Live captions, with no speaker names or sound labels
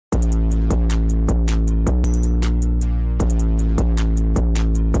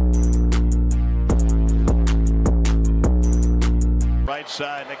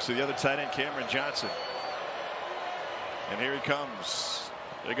outside next to the other tight end, Cameron Johnson. And here he comes.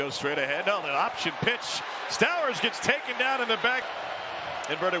 They go straight ahead. No, the option pitch. Stowers gets taken down in the back.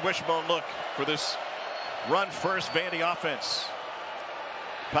 Inverted wishbone look for this run first Vandy offense.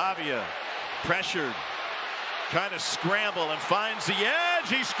 Pavia pressured. Kind of scramble and finds the edge.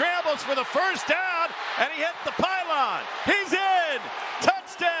 He scrambles for the first down and he hit the pylon. He's in.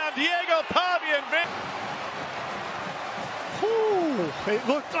 Touchdown, Diego Pavia. It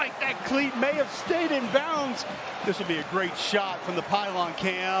looked like that cleat may have stayed in bounds. This will be a great shot from the pylon,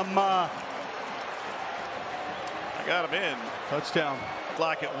 Cam. I got him in. Touchdown.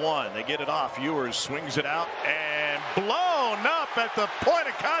 Clock at 1. They get it off. Ewers swings it out and blown up at the point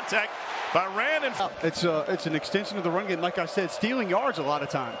of contact by Randon. It's an extension of the run game. Like I said, stealing yards a lot of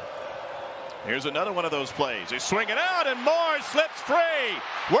time. Here's another one of those plays. They swing it out and Moore slips free.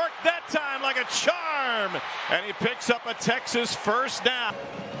 Worked that time like a charm. And he picks up a Texas first down.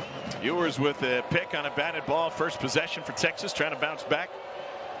 Ewers with a pick on a batted ball. First possession for Texas, trying to bounce back.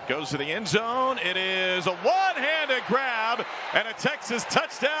 Goes to the end zone. It is a one-handed grab and a Texas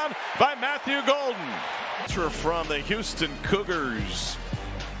touchdown by Matthew Golden. From the Houston Cougars.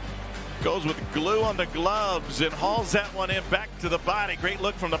 Goes with glue on the gloves and hauls that one in back to the body. Great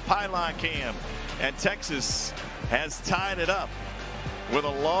look from the pylon cam. And Texas has tied it up with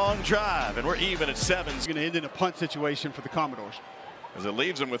a long drive, and we're even at 7. It's going to end in a punt situation for the Commodores. As it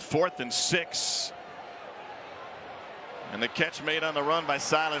leaves them with 4th and 6. And the catch made on the run by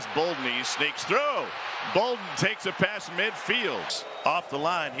Silas Bolden. He sneaks through. Bolden takes a pass midfield. Off the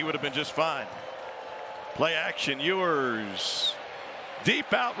line, he would have been just fine. Play action, Ewers.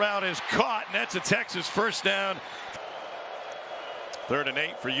 Deep out route is caught, and that's a Texas first down. 3rd and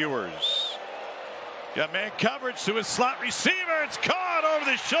 8 for Ewers. Got man coverage to his slot receiver. It's caught over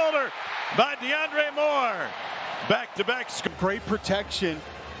the shoulder by DeAndre Moore. Back-to-back. Great protection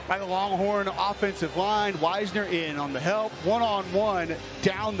by the Longhorn offensive line. Wisner in on the help. One-on-one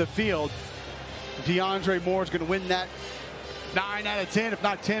down the field. DeAndre Moore is going to win that 9 out of 10, if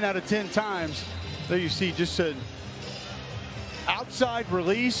not 10 out of 10 times. There you see just an outside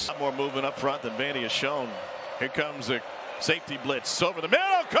release. More movement up front than Vandy has shown. Here comes a safety blitz over the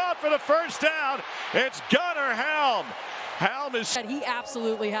middle. Caught for the first down. It's Gunnar Helm. Helm is. He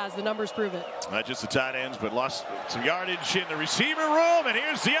absolutely has. The numbers prove it. Not just the tight ends, but lost some yardage in the receiver room. And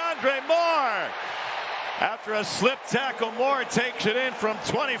here's DeAndre Moore. After a slip tackle, Moore takes it in from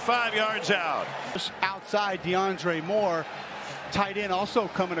 25 yards out. Outside DeAndre Moore. Tight end also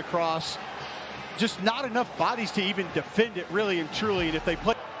coming across. Just not enough bodies to even defend it really and truly. And if they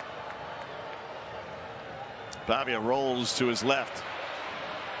play. Pavia rolls to his left.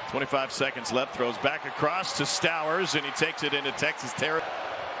 25 seconds left. Throws back across to Stowers, and he takes it into Texas territory.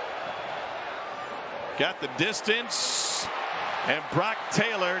 Got the distance, and Brock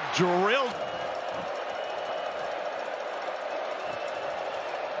Taylor drilled.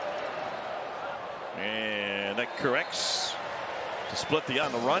 And that corrects to split the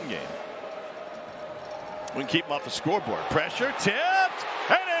on the run game. We can keep him off the scoreboard. Pressure, tipped,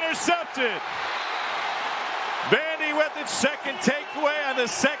 and intercepted. Vandy with its second takeaway on the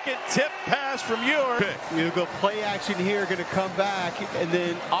second tip pass from Ewers. You'll go play action here, going to come back, and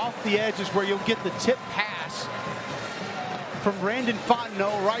then off the edge is where you'll get the tip pass from Brandon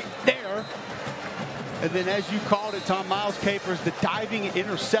Fontenot right there. And then as you called it, Tom, Miles Capers, the diving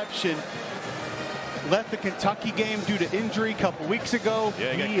interception. Left the Kentucky game due to injury a couple weeks ago.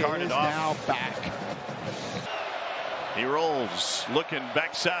 Yeah, he got carted is off. Now back. He rolls, looking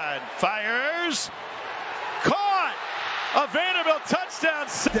backside, fires. Caught! A Vanderbilt touchdown.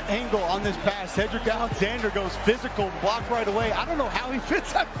 The angle on this pass, Cedric Alexander goes physical, blocked right away. I don't know how he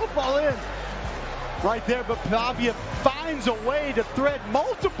fits that football in right there, but Pavia finds a way to thread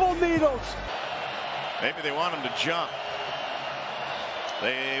multiple needles. Maybe they want him to jump.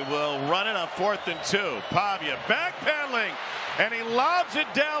 They will run it on 4th and 2. Pavia backpedaling, and he lobs it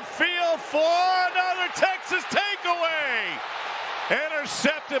downfield for another Texas takeaway.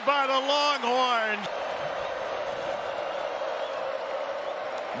 Intercepted by the Longhorns.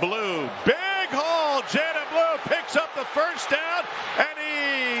 Blue, big hole. Janet Blue picks up the first down, and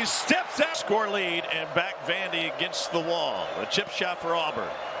he steps out. Score lead, and back Vandy against the wall. A chip shot for Auburn.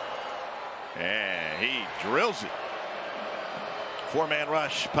 And he drills it. 4-man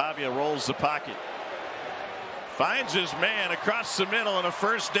rush. Pavia rolls the pocket. Finds his man across the middle, and a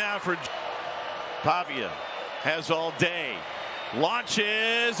first down for Pavia. Has all day.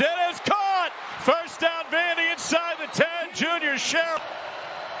 Launches. It is caught. First down Vandy inside the 10. Junior Sheriff.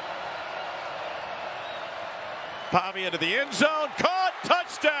 Pavia to the end zone. Caught.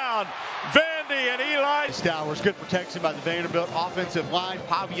 touchdown. Vandy and Eli. Stowers, good protection by the Vanderbilt offensive line.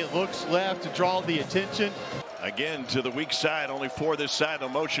 Pavia looks left to draw the attention. Again to the weak side, only 4 this side, a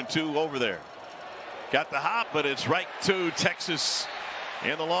motion 2 over there. Got the hop, but it's right to Texas.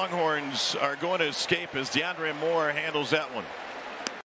 And the Longhorns are going to escape as DeAndre Moore handles that one.